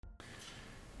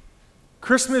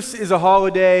Christmas is a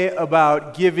holiday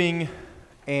about giving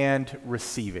and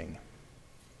receiving.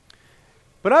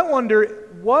 But I wonder,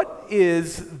 what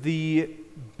is the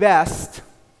best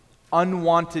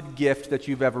unwanted gift that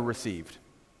you've ever received?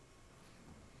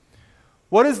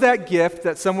 What is that gift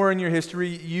that somewhere in your history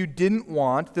you didn't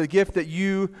want, the gift that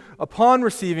you, upon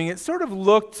receiving it, sort of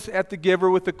looked at the giver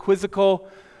with a quizzical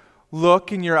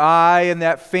look in your eye and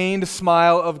that feigned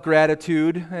smile of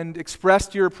gratitude and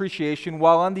expressed your appreciation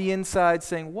while on the inside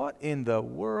saying, "What in the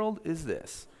world is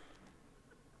this?"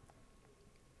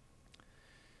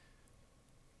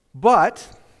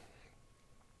 But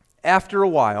after a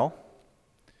while,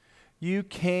 you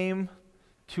came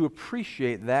to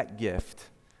appreciate that gift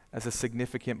as a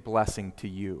significant blessing to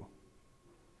you.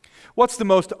 What's the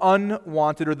most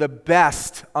unwanted or the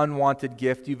best unwanted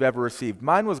gift you've ever received?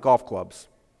 Mine was golf clubs.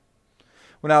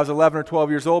 When I was 11 or 12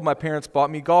 years old, my parents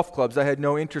bought me golf clubs. I had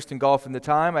no interest in golf in the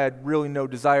time. I had really no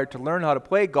desire to learn how to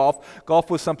play golf. Golf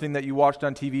was something that you watched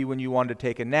on TV when you wanted to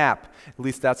take a nap. At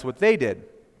least that's what they did.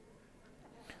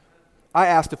 I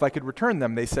asked if I could return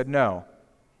them. They said no.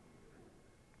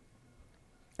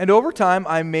 And over time,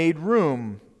 I made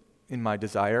room in my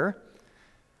desire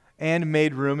and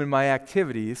made room in my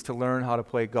activities to learn how to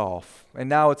play golf. And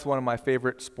now it's one of my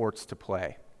favorite sports to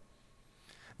play.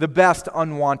 The best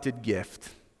unwanted gift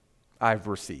I've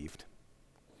received.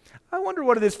 I wonder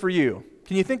what it is for you.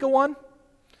 Can you think of one?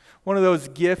 One of those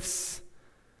gifts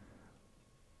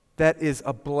that is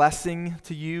a blessing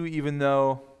to you even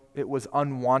though it was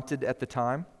unwanted at the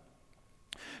time.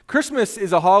 Christmas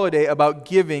is a holiday about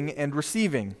giving and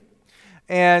receiving.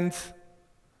 And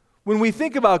when we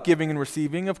think about giving and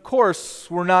receiving, of course,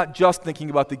 we're not just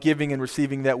thinking about the giving and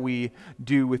receiving that we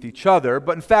do with each other,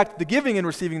 but in fact, the giving and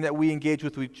receiving that we engage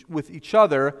with each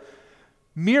other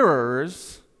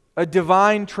mirrors a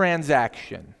divine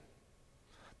transaction.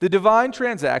 The divine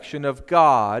transaction of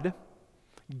God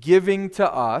giving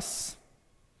to us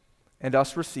and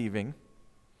us receiving,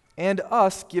 and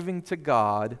us giving to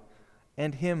God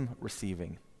and Him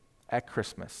receiving at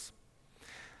Christmas.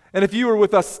 And if you were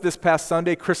with us this past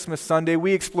Sunday, Christmas Sunday,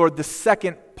 we explored the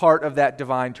second part of that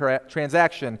divine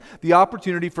transaction, the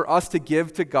opportunity for us to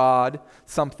give to God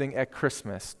something at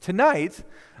Christmas. Tonight,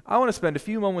 I want to spend a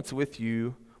few moments with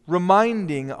you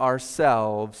reminding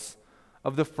ourselves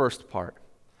of the first part,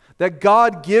 that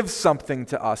God gives something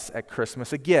to us at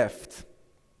Christmas, a gift,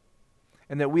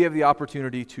 and that we have the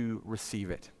opportunity to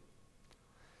receive it.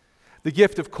 The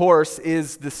gift, of course,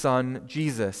 is the Son,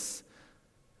 Jesus,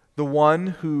 the one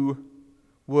who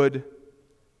would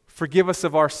forgive us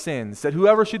of our sins, that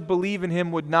whoever should believe in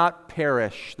Him would not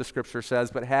perish, the Scripture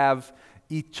says, but have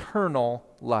eternal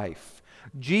life.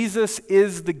 Jesus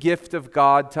is the gift of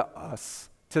God to us,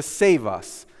 to save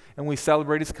us, and we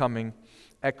celebrate His coming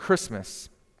at Christmas.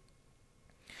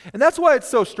 And that's why it's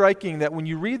so striking that when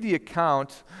you read the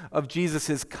account of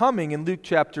Jesus' coming in Luke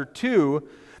chapter 2,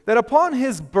 that upon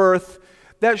His birth,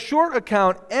 that short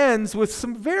account ends with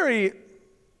some very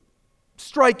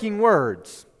striking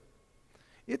words.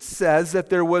 It says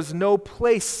that there was no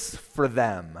place for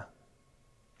them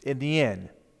in the inn.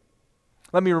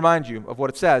 Let me remind you of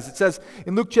what it says. It says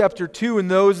in Luke chapter 2, in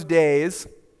those days,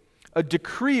 a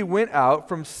decree went out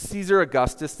from Caesar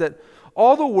Augustus that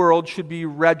all the world should be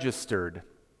registered.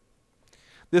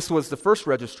 This was the first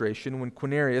registration when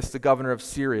Quirinius, the governor of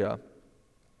Syria,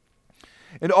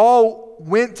 and all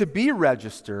went to be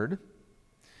registered,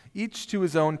 each to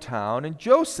his own town. And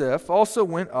Joseph also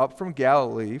went up from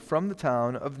Galilee, from the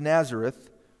town of Nazareth,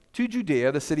 to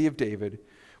Judea, the city of David,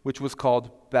 which was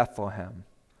called Bethlehem,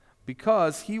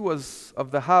 because he was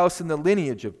of the house and the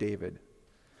lineage of David,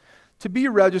 to be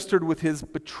registered with his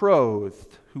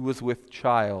betrothed, who was with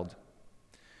child.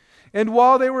 And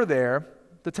while they were there,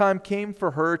 the time came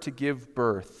for her to give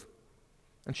birth.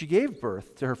 And she gave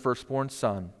birth to her firstborn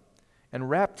son, and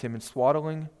wrapped him in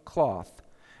swaddling cloth,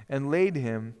 and laid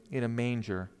him in a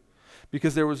manger,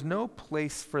 because there was no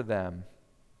place for them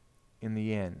in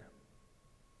the inn.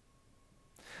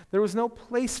 There was no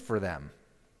place for them.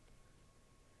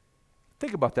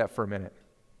 Think about that for a minute.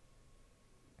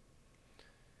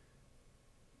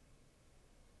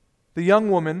 The young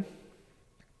woman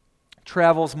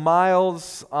travels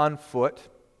miles on foot,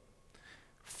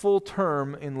 full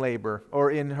term in labor,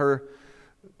 or in her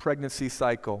pregnancy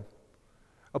cycle.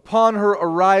 Upon her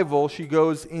arrival, she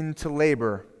goes into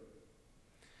labor.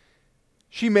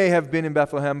 She may have been in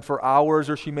Bethlehem for hours,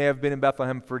 or she may have been in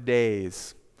Bethlehem for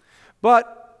days.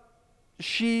 But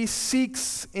she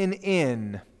seeks an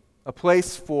inn, a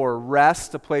place for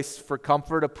rest, a place for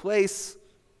comfort, a place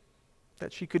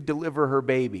that she could deliver her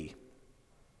baby.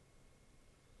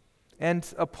 And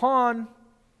upon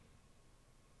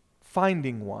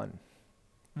finding one.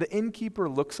 The innkeeper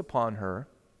looks upon her,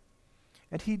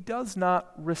 and he does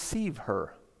not receive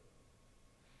her.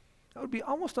 That would be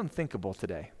almost unthinkable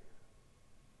today.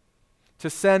 To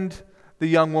send the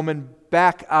young woman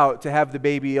back out to have the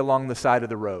baby along the side of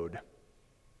the road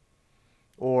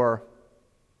or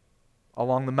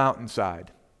along the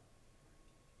mountainside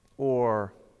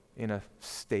or in a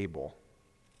stable.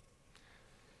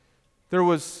 There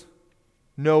was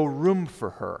no room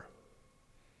for her.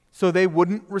 So they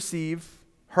wouldn't receive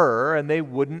her and they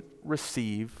wouldn't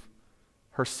receive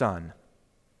her son.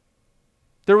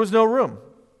 There was no room.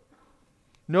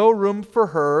 No room for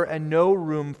her and no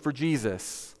room for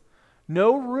Jesus.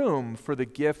 No room for the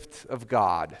gift of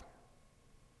God.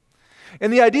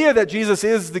 And the idea that Jesus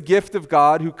is the gift of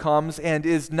God who comes and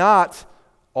is not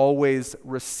always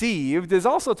received is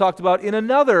also talked about in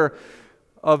another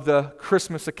of the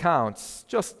Christmas accounts.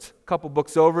 Just a couple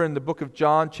books over in the book of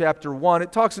John, chapter 1,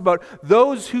 it talks about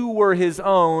those who were his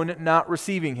own not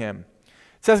receiving him.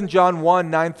 It says in John 1,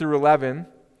 9 through 11,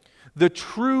 the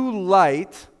true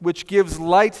light, which gives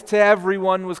light to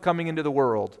everyone, was coming into the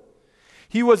world.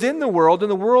 He was in the world,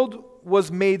 and the world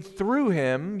was made through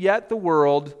him, yet the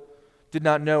world did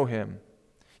not know him.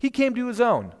 He came to his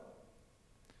own,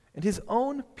 and his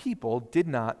own people did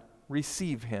not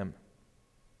receive him.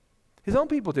 His own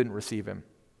people didn't receive him.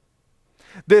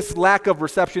 This lack of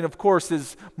reception, of course,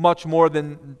 is much more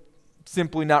than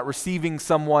simply not receiving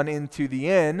someone into the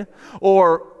inn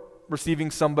or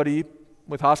receiving somebody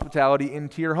with hospitality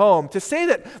into your home. To say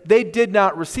that they did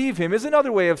not receive him is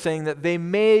another way of saying that they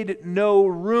made no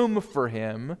room for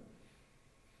him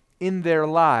in their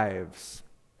lives.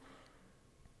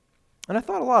 And I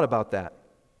thought a lot about that.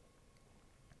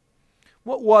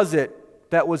 What was it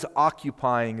that was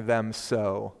occupying them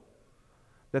so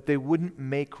that they wouldn't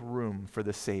make room for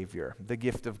the Savior, the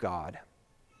gift of God?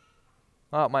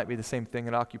 Well, it might be the same thing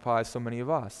that occupies so many of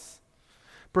us.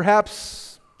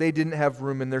 Perhaps they didn't have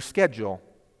room in their schedule.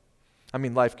 I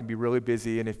mean, life can be really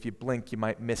busy, and if you blink, you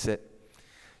might miss it.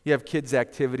 You have kids'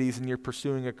 activities, and you're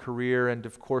pursuing a career, and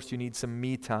of course, you need some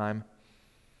me time.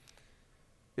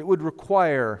 It would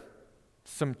require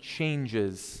some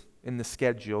changes in the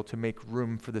schedule to make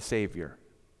room for the Savior.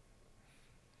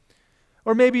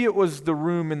 Or maybe it was the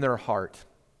room in their heart.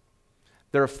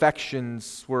 Their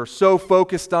affections were so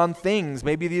focused on things,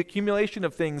 maybe the accumulation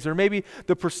of things, or maybe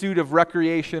the pursuit of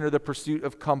recreation or the pursuit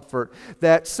of comfort,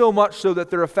 that so much so that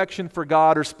their affection for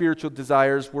God or spiritual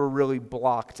desires were really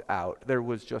blocked out. There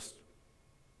was just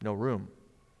no room.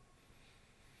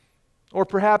 Or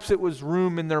perhaps it was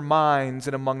room in their minds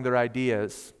and among their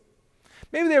ideas.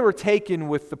 Maybe they were taken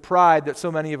with the pride that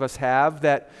so many of us have,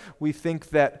 that we think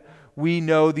that we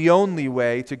know the only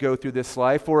way to go through this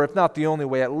life, or if not the only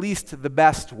way, at least the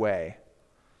best way.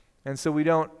 And so we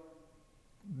don't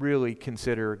really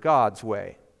consider God's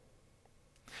way.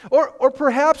 Or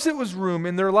perhaps it was room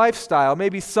in their lifestyle.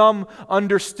 Maybe some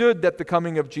understood that the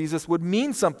coming of Jesus would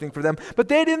mean something for them, but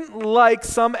they didn't like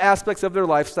some aspects of their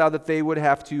lifestyle that they would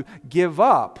have to give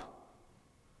up.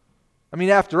 I mean,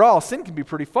 after all, sin can be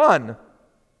pretty fun.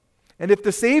 And if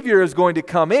the Savior is going to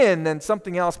come in, then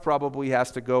something else probably has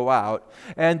to go out.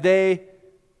 And they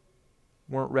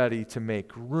weren't ready to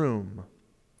make room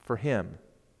for him.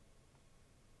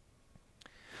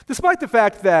 Despite the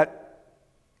fact that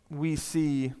we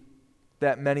see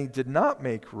that many did not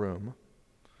make room,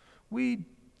 we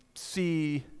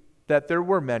see that there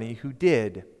were many who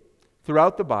did.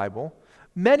 Throughout the Bible,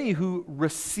 many who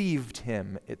received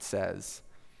him, it says.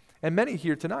 And many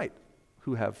here tonight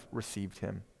who have received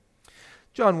him.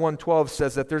 John 1:12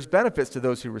 says that there's benefits to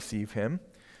those who receive him.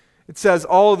 It says,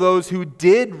 all those who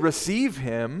did receive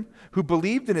him, who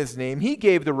believed in his name, he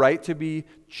gave the right to be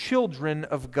children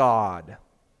of God.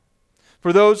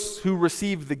 For those who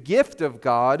receive the gift of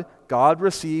God, God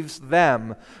receives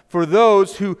them. For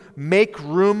those who make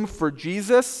room for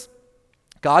Jesus,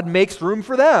 God makes room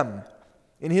for them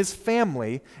in his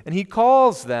family, and he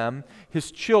calls them his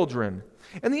children.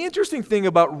 And the interesting thing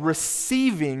about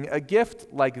receiving a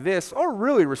gift like this, or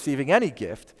really receiving any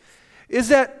gift, is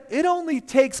that it only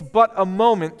takes but a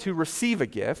moment to receive a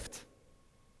gift.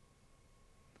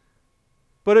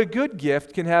 But a good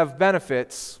gift can have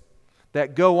benefits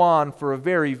that go on for a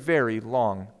very, very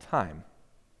long time.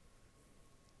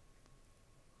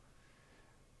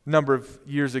 A number of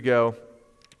years ago,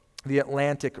 The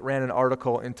Atlantic ran an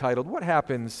article entitled, "What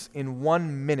Happens in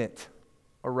 1 Minute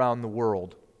Around the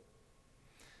World?"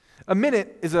 A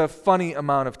minute is a funny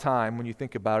amount of time when you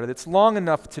think about it. It's long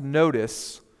enough to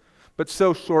notice, but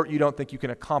so short you don't think you can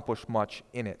accomplish much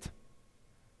in it.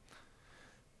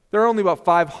 There are only about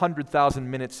 500,000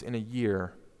 minutes in a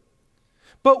year.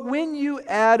 But when you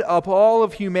add up all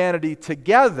of humanity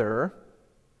together,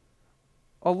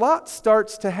 a lot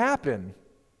starts to happen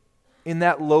in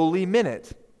that lowly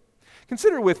minute.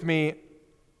 Consider with me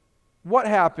what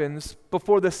happens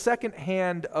before the second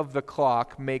hand of the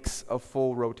clock makes a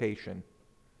full rotation.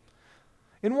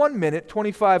 In 1 minute,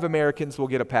 25 Americans will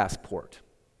get a passport.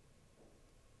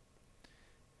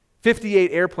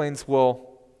 58 airplanes will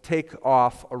take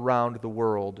off around the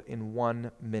world in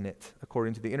 1 minute,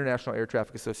 according to the International Air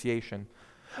Traffic Association.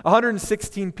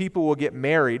 116 people will get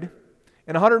married,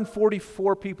 and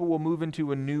 144 people will move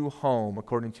into a new home,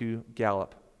 according to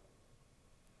Gallup.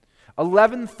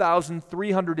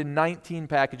 11,319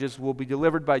 packages will be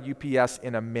delivered by UPS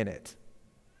in a minute.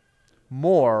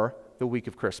 More the week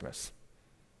of Christmas.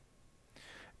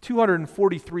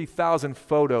 243,000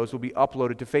 photos will be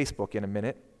uploaded to Facebook in a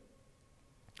minute.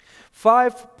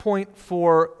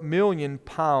 5.4 million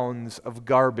pounds of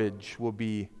garbage will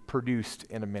be produced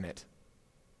in a minute.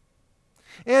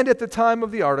 And at the time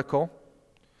of the article,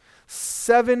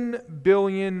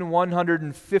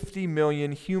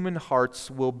 7,150,000,000 human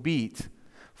hearts will beat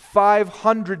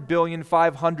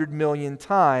 500,500,000,000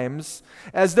 times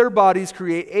as their bodies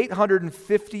create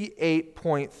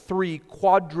 858.3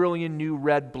 quadrillion new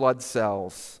red blood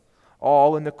cells,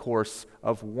 all in the course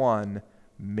of 1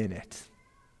 minute.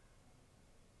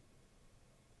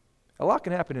 A lot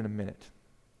can happen in a minute.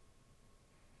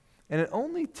 And it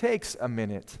only takes a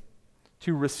minute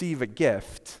to receive a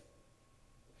gift.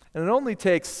 And it only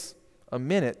takes a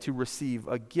minute to receive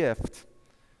a gift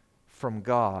from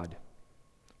God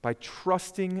by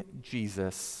trusting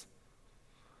Jesus.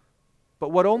 But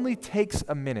what only takes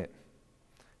a minute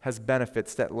has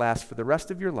benefits that last for the rest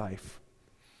of your life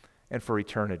and for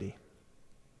eternity.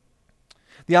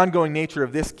 The ongoing nature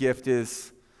of this gift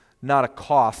is not a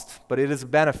cost, but it is a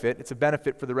benefit. It's a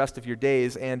benefit for the rest of your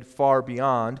days and far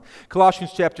beyond.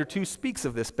 Colossians chapter 2 speaks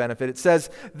of this benefit. It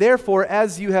says, "Therefore,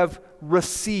 as you have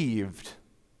received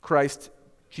Christ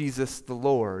Jesus the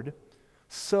Lord,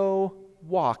 so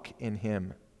walk in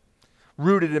him,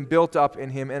 rooted and built up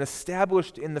in him and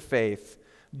established in the faith,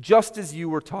 just as you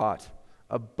were taught,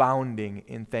 abounding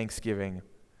in thanksgiving."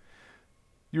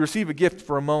 You receive a gift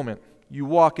for a moment. You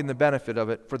walk in the benefit of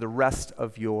it for the rest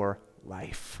of your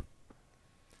life.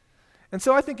 And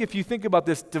so I think if you think about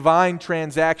this divine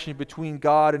transaction between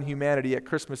God and humanity at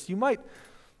Christmas, you might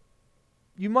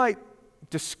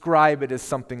describe it as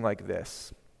something like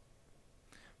this.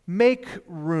 Make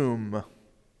room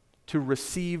to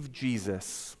receive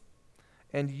Jesus,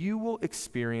 and you will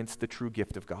experience the true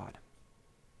gift of God.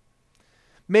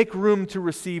 Make room to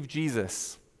receive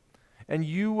Jesus, and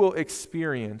you will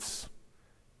experience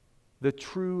the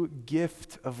true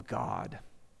gift of God.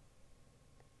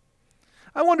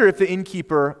 I wonder if the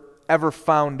innkeeper ever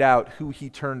found out who he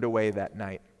turned away that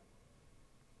night.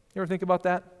 You ever think about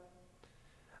that?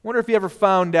 I wonder if he ever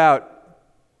found out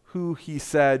who he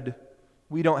said,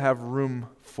 "We don't have room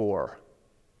for."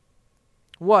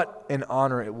 What an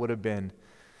honor it would have been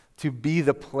to be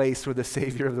the place where the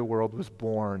Savior of the world was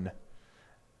born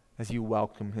as you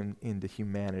welcome him into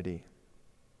humanity.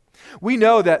 We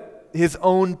know that his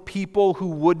own people who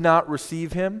would not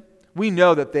receive him, we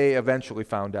know that they eventually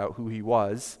found out who he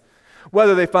was.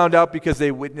 Whether they found out because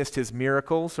they witnessed his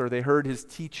miracles or they heard his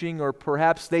teaching or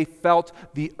perhaps they felt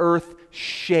the earth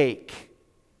shake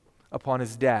upon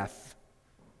his death.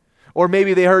 Or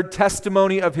maybe they heard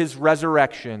testimony of his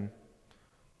resurrection.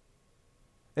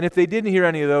 And if they didn't hear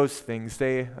any of those things,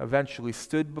 they eventually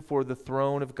stood before the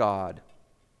throne of God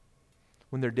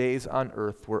when their days on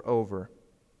earth were over.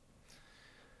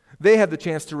 They had the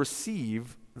chance to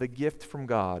receive the gift from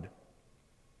God,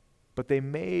 but they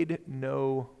made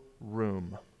no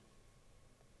room.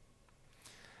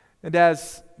 And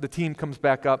as the team comes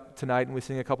back up tonight and we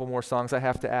sing a couple more songs, I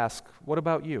have to ask, what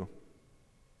about you?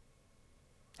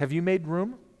 Have you made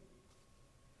room?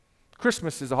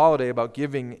 Christmas is a holiday about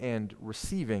giving and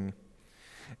receiving.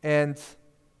 And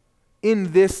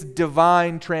in this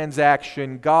divine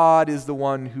transaction, God is the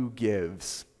one who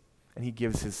gives, and he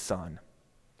gives his Son.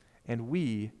 And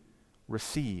we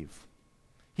receive.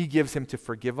 He gives him to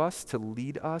forgive us, to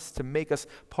lead us, to make us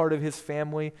part of his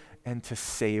family, and to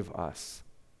save us.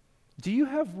 Do you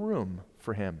have room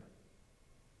for him?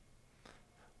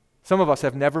 Some of us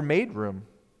have never made room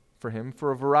for him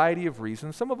for a variety of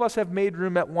reasons. Some of us have made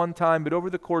room at one time, but over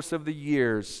the course of the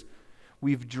years,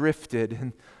 we've drifted,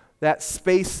 and that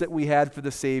space that we had for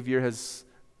the Savior has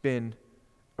been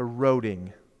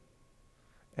eroding.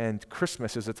 And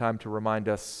Christmas is a time to remind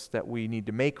us that we need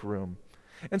to make room.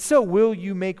 And so, will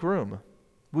you make room?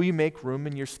 Will you make room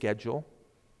in your schedule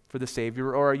for the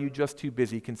Savior, or are you just too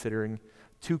busy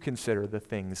to consider the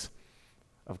things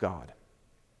of God?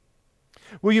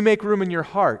 Will you make room in your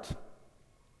heart?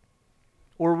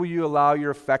 Or will you allow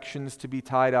your affections to be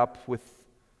tied up with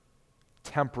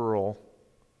temporal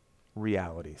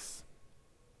realities?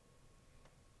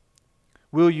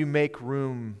 Will you make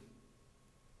room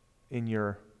in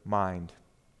your mind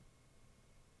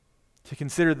to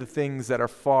consider the things that are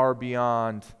far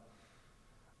beyond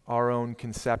our own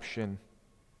conception?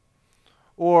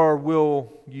 Or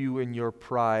will you, in your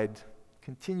pride,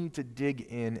 continue to dig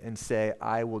in and say,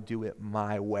 I will do it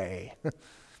my way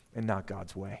and not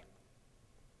God's way?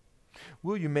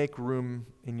 Will you make room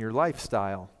in your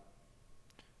lifestyle,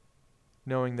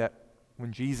 knowing that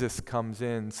when Jesus comes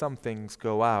in, some things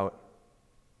go out?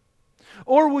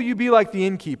 Or will you be like the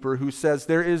innkeeper who says,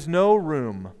 there is no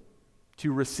room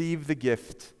to receive the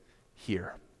gift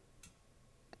here?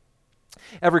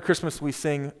 Every Christmas we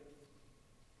sing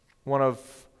one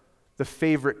of the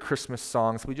favorite Christmas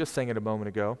songs. We just sang it a moment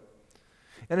ago.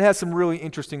 And it has some really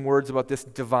interesting words about this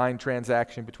divine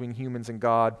transaction between humans and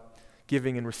God,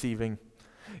 giving and receiving.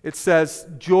 It says,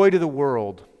 joy to the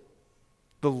world,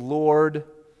 the Lord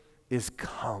is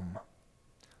come.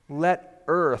 Let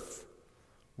earth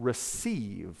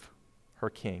receive her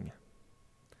King.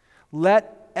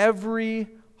 Let every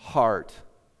heart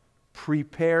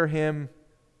prepare him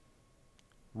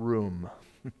room.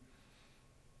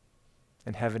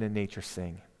 And heaven and nature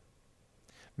sing.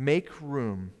 Make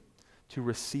room to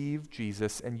receive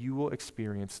Jesus, and you will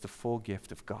experience the full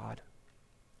gift of God.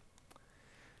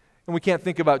 And we can't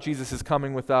think about Jesus'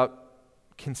 coming without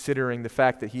considering the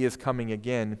fact that he is coming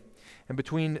again. And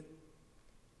between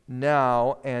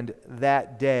now and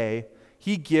that day,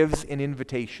 he gives an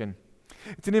invitation.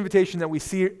 It's an invitation that we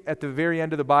see at the very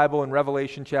end of the Bible in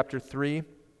Revelation chapter 3.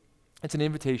 It's an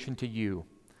invitation to you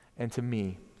and to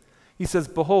me. He says,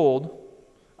 behold,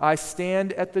 I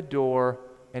stand at the door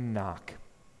and knock.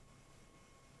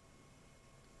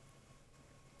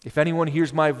 If anyone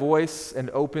hears my voice and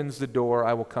opens the door,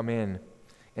 I will come in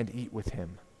and eat with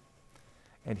him,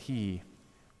 and he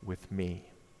with me.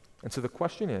 And so the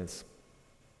question is,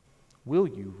 will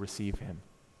you receive him?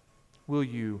 Will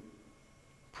you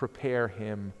prepare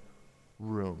him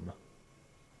room?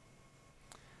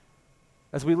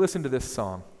 As we listen to this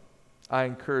song, I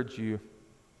encourage you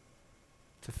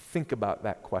to think about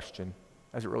that question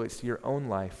as it relates to your own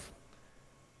life,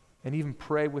 and even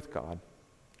pray with God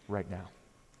right now.